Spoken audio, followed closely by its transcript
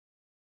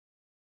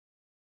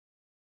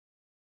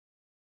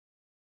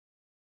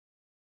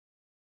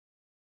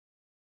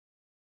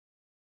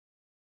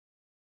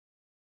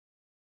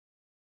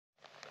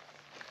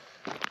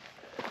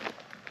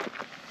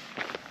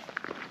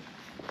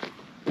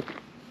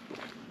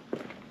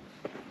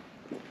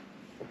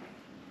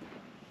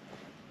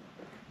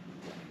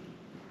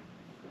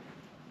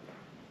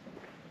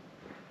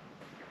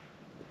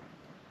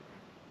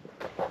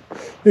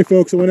Hey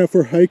folks, I went out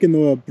for a hike in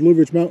the Blue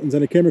Ridge Mountains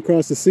and I came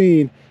across the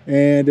scene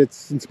and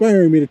it's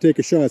inspiring me to take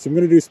a shot, so I'm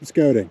going to do some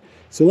scouting.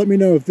 So let me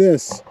know if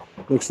this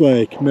looks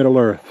like Middle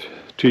Earth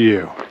to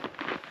you.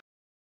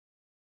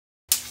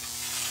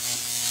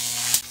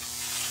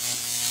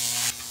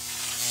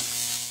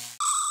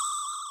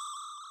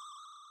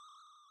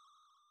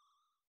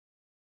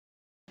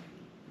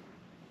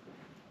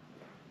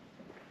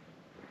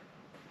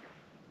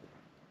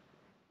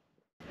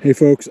 Hey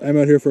folks, I'm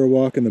out here for a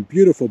walk in the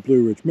beautiful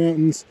Blue Ridge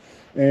Mountains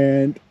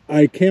and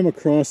I came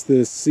across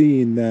this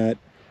scene that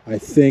I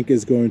think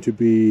is going to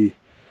be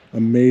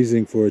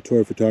amazing for a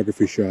tour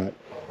photography shot.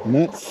 And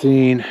that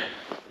scene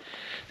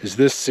is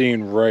this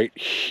scene right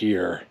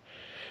here.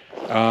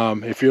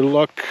 If you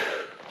look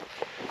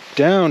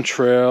down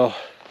trail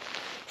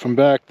from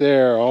back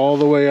there all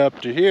the way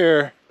up to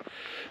here,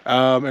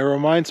 it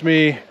reminds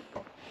me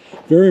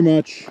very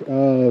much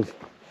of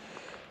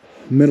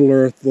Middle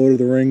Earth, Lord of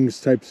the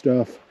Rings type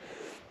stuff.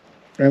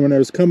 And when I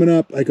was coming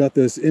up, I got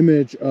this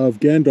image of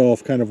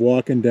Gandalf kind of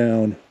walking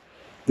down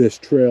this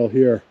trail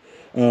here,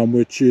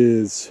 which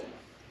is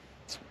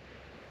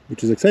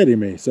exciting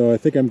me. So I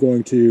think I'm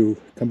going to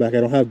come back. I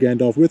don't have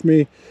Gandalf with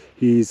me.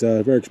 He's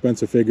a very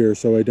expensive figure,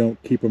 so I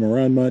don't keep him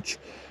around much.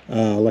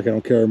 Like I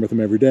don't carry him with him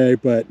every day,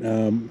 but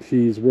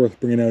he's worth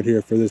bringing out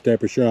here for this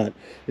type of shot.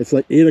 It's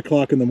like 8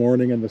 o'clock in the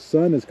morning and the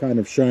sun is kind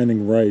of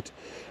shining right.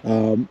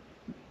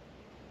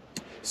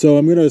 So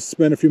I'm going to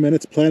spend a few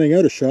minutes planning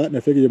out a shot, and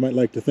I figured you might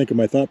like to think of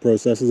my thought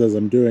processes as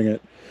I'm doing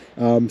it.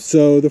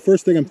 So the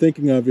first thing I'm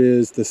thinking of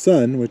is the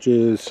sun, which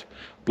is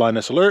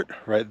blindness alert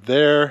right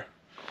there,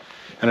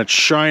 and it's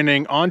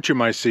shining onto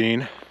my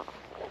scene,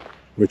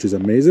 which is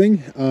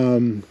amazing.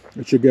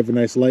 It should give a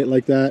nice light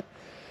like that.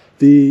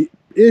 The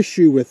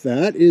issue with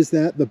that is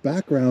that the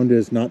background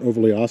is not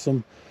overly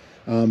awesome.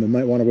 I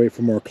might want to wait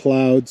for more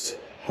clouds.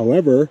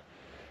 However,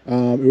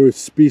 it would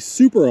be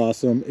super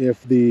awesome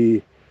if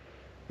we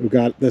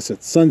got this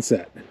at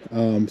sunset.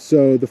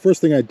 So the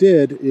first thing I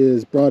did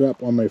is brought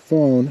up on my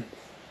phone,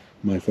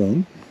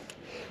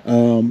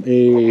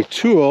 a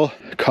tool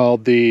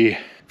called the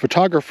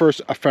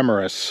Photographer's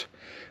Ephemeris.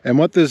 And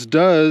what this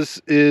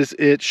does is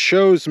it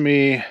shows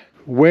me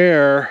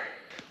where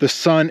the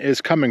sun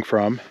is coming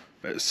from.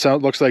 So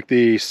it looks like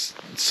the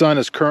sun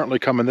is currently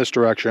coming this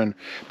direction,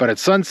 but at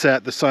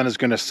sunset, the sun is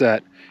going to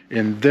set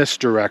in this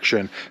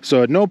direction.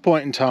 So at no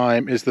point in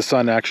time is the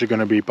sun actually going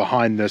to be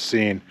behind this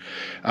scene.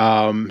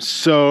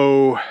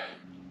 So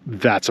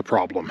that's a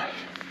problem.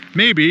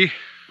 Maybe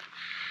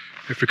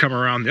if we come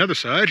around the other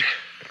side,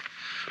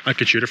 I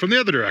could shoot it from the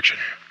other direction.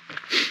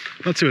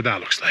 Let's see what that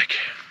looks like.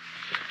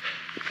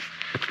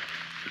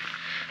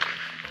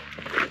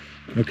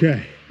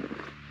 Okay,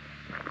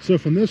 so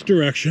from this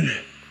direction,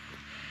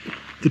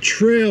 the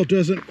trail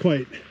doesn't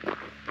quite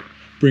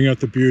bring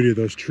out the beauty of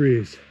those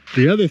trees.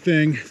 The other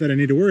thing that I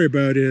need to worry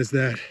about is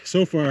that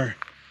so far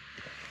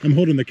I'm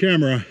holding the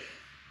camera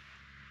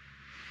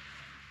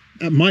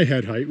at my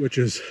head height, which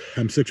is,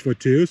 I'm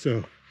 6'2",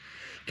 so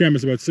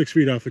camera's about 6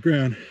 feet off the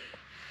ground.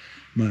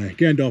 My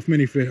Gandalf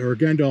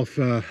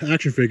Gandalf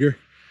action figure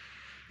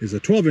is a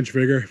 12-inch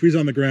figure. If he's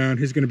on the ground,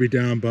 he's going to be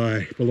down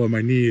by below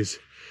my knees.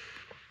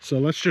 So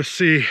let's just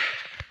see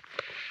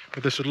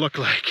what this would look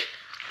like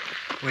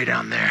way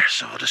down there.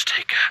 So I'll just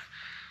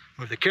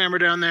move the camera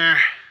down there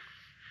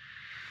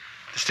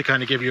just to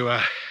kind of give you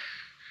a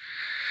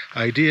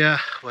idea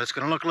what it's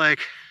going to look like.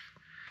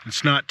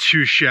 It's not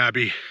too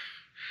shabby,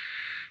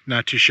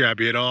 not too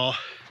shabby at all.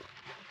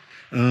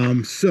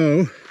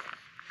 So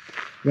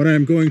what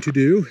I'm going to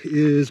do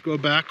is go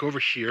back over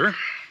here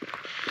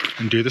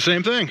and do the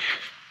same thing.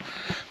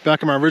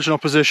 Back in my original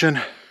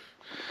position,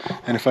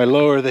 and if I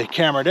lower the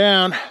camera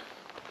down,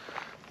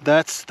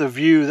 that's the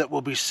view that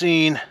will be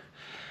seen.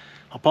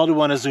 I'll probably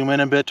want to zoom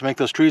in a bit to make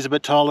those trees a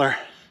bit taller,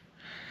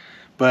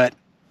 but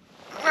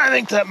I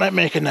think that might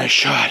make a nice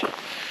shot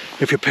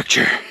if you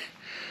picture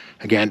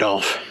a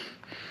Gandalf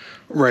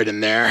right in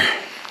there.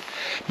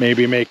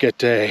 Maybe make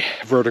it a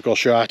vertical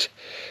shot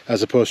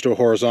as opposed to a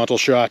horizontal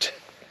shot.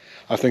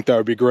 I think that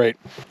would be great.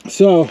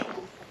 So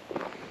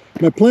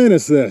my plan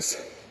is this.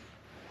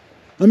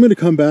 I'm going to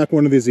come back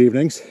one of these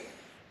evenings.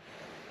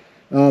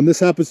 This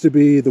happens to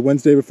be the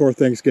Wednesday before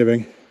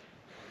Thanksgiving,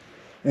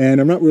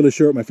 and I'm not really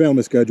sure what my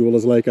family schedule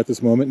is like at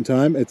this moment in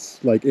time.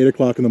 It's like 8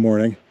 o'clock in the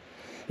morning.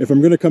 If I'm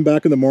going to come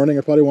back in the morning,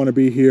 I probably want to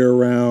be here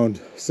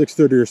around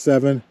 6:30 or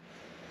 7,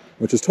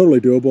 which is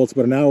totally doable. It's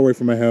about an hour away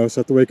from my house.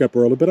 I have to wake up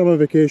early, but I'm on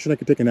vacation. I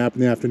can take a nap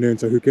in the afternoon,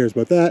 so who cares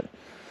about that?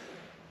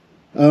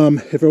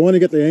 If I want to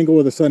get the angle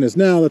where the sun is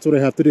now, that's what I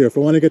have to do. If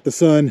I want to get the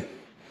sun,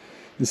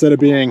 instead of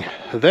being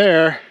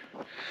there,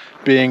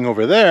 being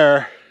over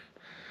there,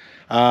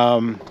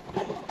 I'm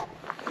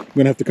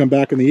going to have to come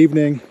back in the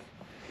evening,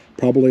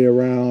 probably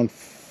around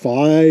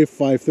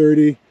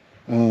 5:30.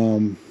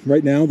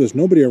 Right now, there's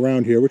nobody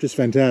around here, which is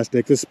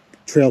fantastic. This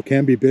trail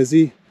can be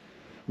busy,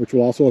 which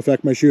will also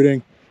affect my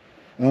shooting.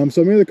 So I'm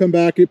going to come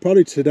back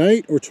probably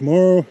tonight or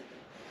tomorrow.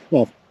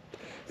 Well,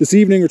 this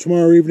evening or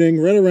tomorrow evening,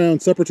 right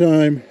around supper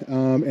time,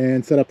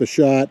 and set up the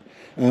shot.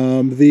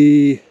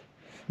 The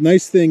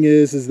Nice thing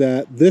is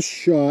that this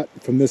shot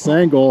from this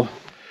angle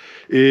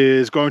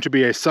is going to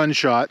be a sun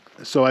shot,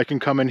 so I can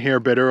come in here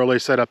a bit early,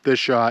 set up this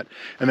shot,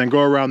 and then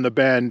go around the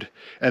bend,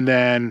 and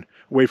then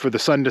wait for the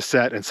sun to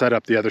set and set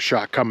up the other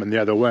shot coming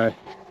the other way.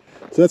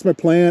 So that's my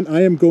plan.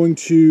 I am going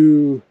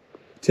to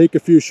take a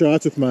few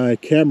shots with my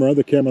camera,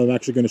 the camera I'm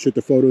actually going to shoot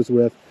the photos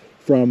with,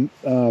 from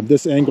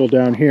this angle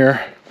down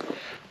here,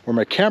 where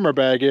my camera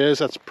bag is.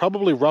 That's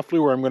probably roughly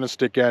where I'm going to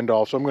stick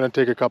Gandalf. So I'm going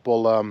to take a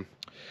couple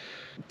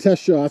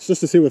test shots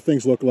just to see what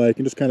things look like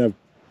and just kind of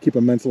keep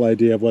a mental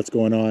idea of what's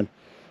going on.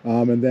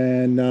 And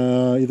then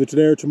either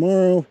today or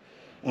tomorrow,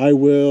 I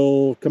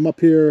will come up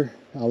here.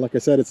 Like I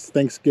said, it's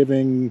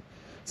Thanksgiving.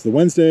 It's the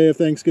Wednesday of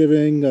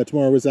Thanksgiving.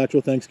 Tomorrow is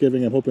actual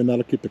Thanksgiving. I'm hoping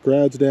that'll keep the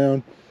crowds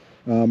down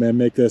and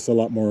make this a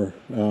lot more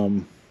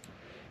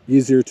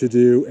easier to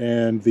do,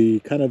 and the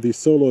kind of the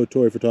solo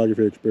toy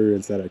photography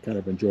experience that I kind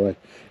of enjoy.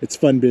 It's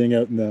fun being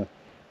out in the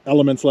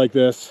elements like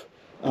this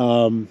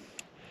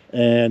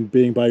and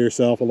being by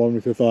yourself alone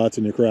with your thoughts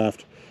and your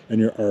craft and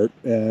your art,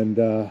 and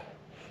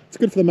it's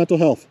good for the mental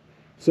health.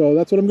 So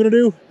that's what I'm going to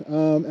do.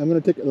 I'm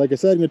going to take, like I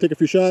said, I'm going to take a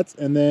few shots,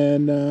 and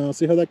then I'll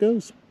see how that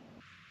goes.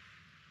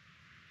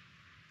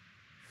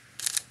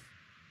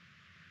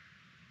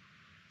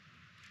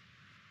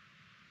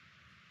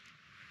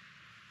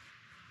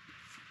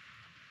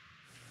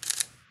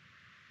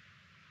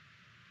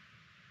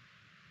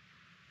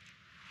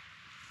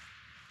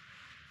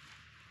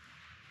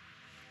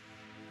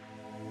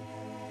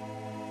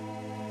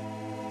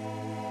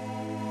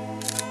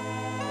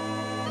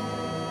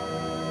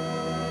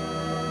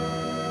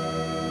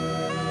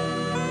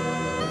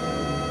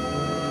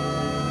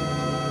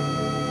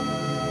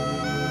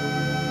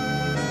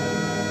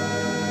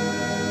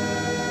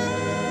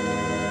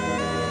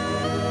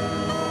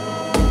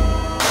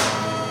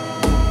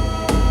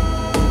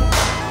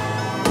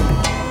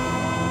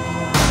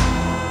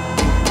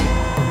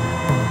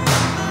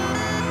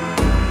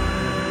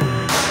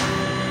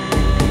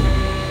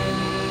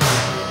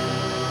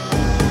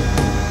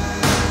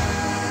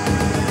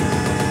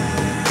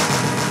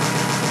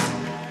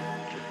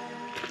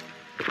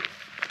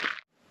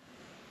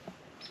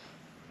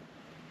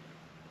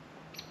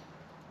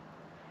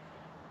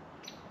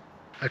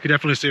 I could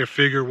definitely see a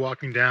figure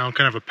walking down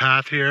kind of a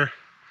path here,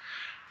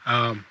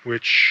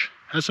 which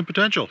has some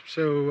potential.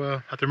 So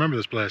I have to remember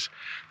this place.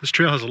 This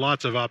trail has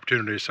lots of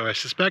opportunities, so I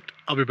suspect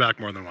I'll be back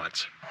more than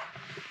once.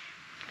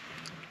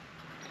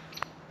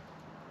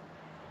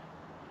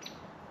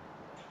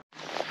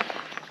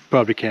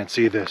 Probably can't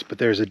see this, but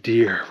there's a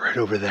deer right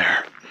over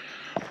there.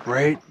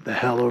 Right the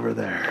hell over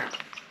there.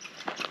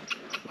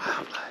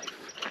 Wildlife.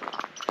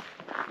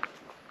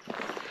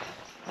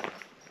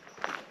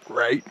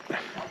 Right.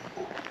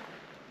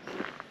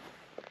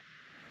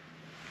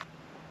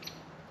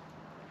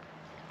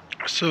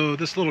 So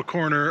this little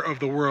corner of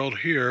the world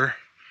here,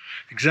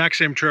 exact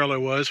same trail I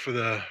was for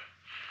the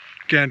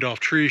Gandalf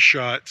tree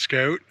shot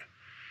scout,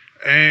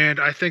 and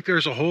I think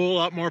there's a whole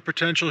lot more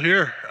potential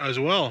here as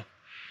well.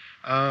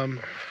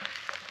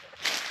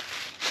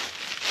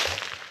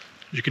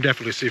 You can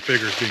definitely see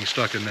figures being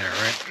stuck in there,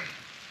 right?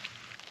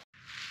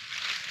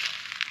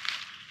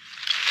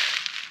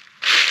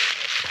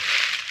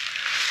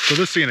 So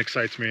this scene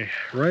excites me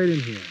right in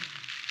here.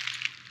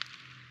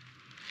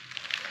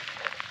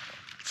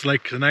 It's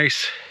like a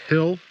nice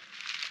hill,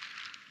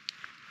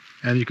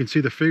 and you can see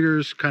the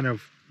figures kind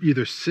of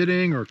either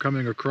sitting or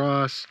coming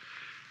across.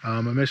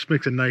 It just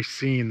makes a nice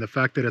scene. The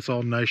fact that it's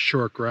all nice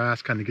short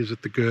grass kind of gives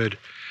it the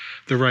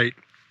right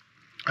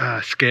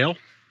scale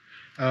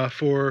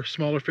for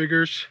smaller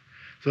figures.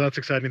 So that's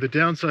exciting. The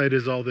downside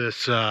is all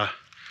this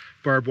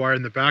barbed wire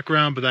in the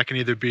background, but that can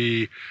either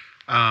be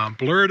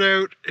blurred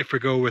out if we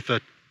go with a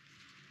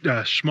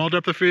small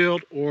depth of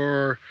field,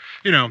 or,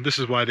 you know, this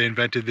is why they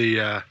invented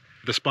the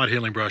spot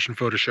healing brush in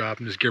Photoshop,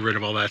 and just get rid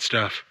of all that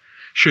stuff.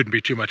 Shouldn't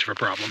be too much of a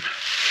problem.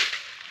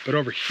 But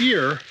over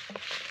here,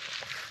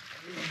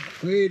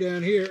 way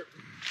down here,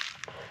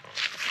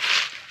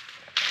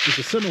 it's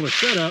a similar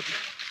setup.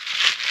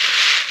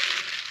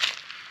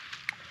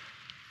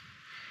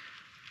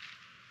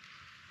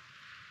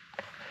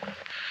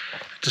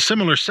 It's a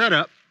similar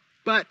setup,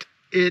 but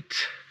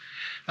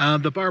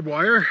the barbed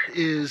wire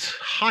is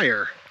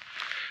higher.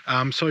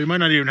 So you might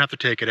not even have to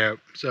take it out.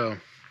 So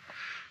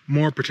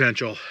more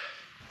potential.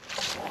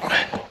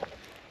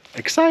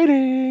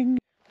 Exciting.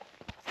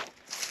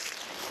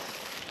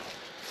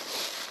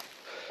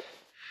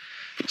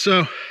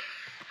 So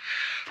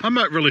I'm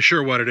not really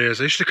sure what it is.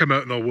 I used to come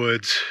out in the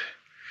woods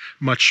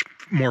much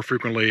more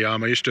frequently. I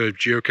used to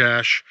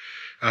geocache,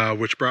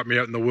 which brought me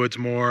out in the woods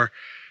more.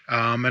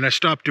 And I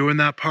stopped doing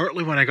that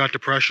partly when I got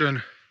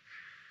depression.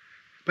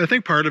 But I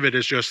think part of it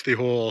is just the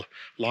whole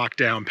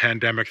lockdown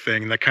pandemic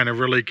thing that kind of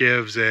really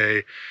gives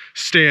a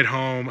stay at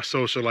home,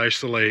 social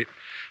isolate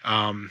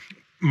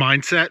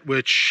mindset,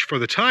 which for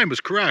the time was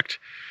correct.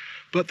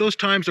 But those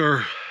times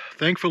are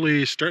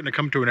thankfully starting to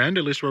come to an end,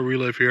 at least where we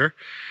live here.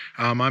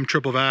 I'm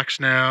triple vax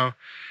now.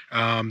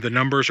 The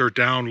numbers are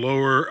down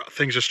lower,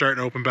 things are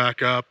starting to open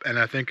back up, and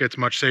I think it's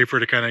much safer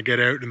to kind of get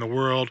out in the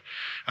world,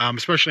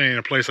 especially in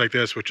a place like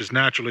this, which is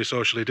naturally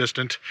socially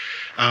distant,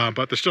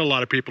 but there's still a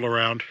lot of people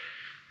around.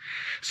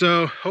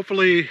 So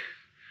hopefully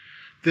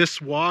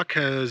this walk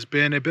has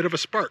been a bit of a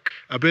spark,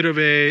 a bit of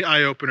a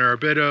eye-opener, a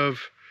bit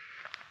of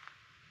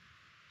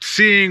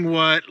seeing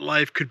what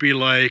life could be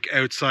like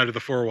outside of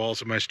the four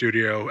walls of my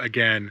studio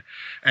again,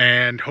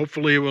 and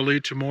hopefully it will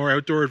lead to more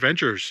outdoor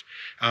adventures.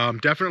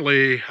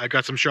 Definitely, I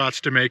got some shots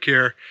to make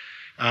here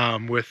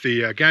with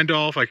the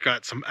Gandalf. I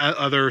got some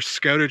other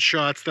scouted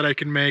shots that I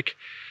can make.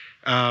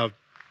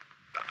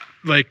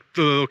 Like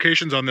the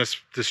locations on this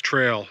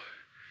trail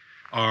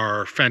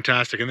are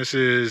fantastic, and this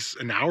is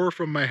an hour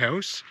from my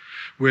house,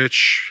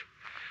 which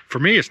for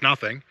me is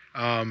nothing.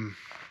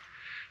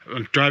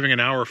 Driving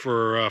an hour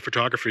for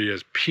photography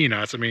is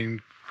peanuts. I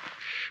mean,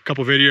 a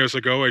couple videos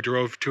ago, I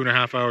drove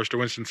 2.5 hours to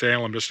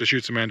Winston-Salem just to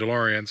shoot some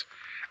Mandalorians.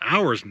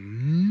 Hour's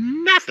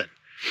nothing.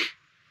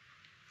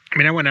 I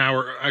mean,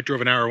 I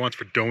drove an hour once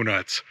for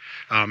donuts.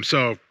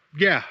 So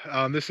yeah,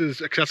 this is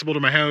accessible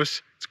to my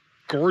house. It's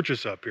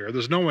gorgeous up here.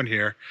 There's no one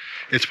here.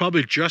 It's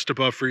probably just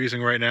above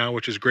freezing right now,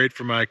 which is great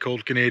for my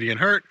cold Canadian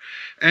heart.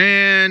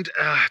 And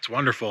it's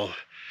wonderful.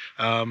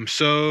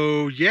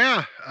 So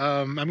yeah,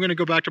 I'm gonna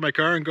go back to my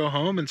car and go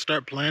home and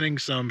start planning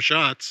some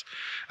shots.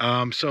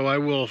 So I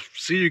will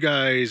see you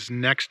guys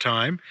next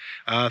time.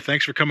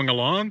 Thanks for coming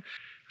along.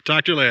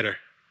 Talk to you later.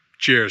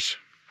 Cheers.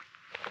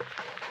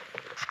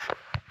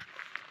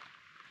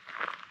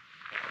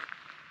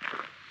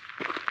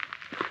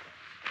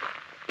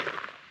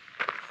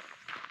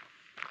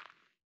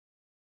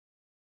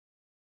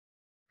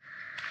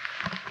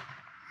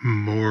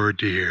 More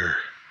deer.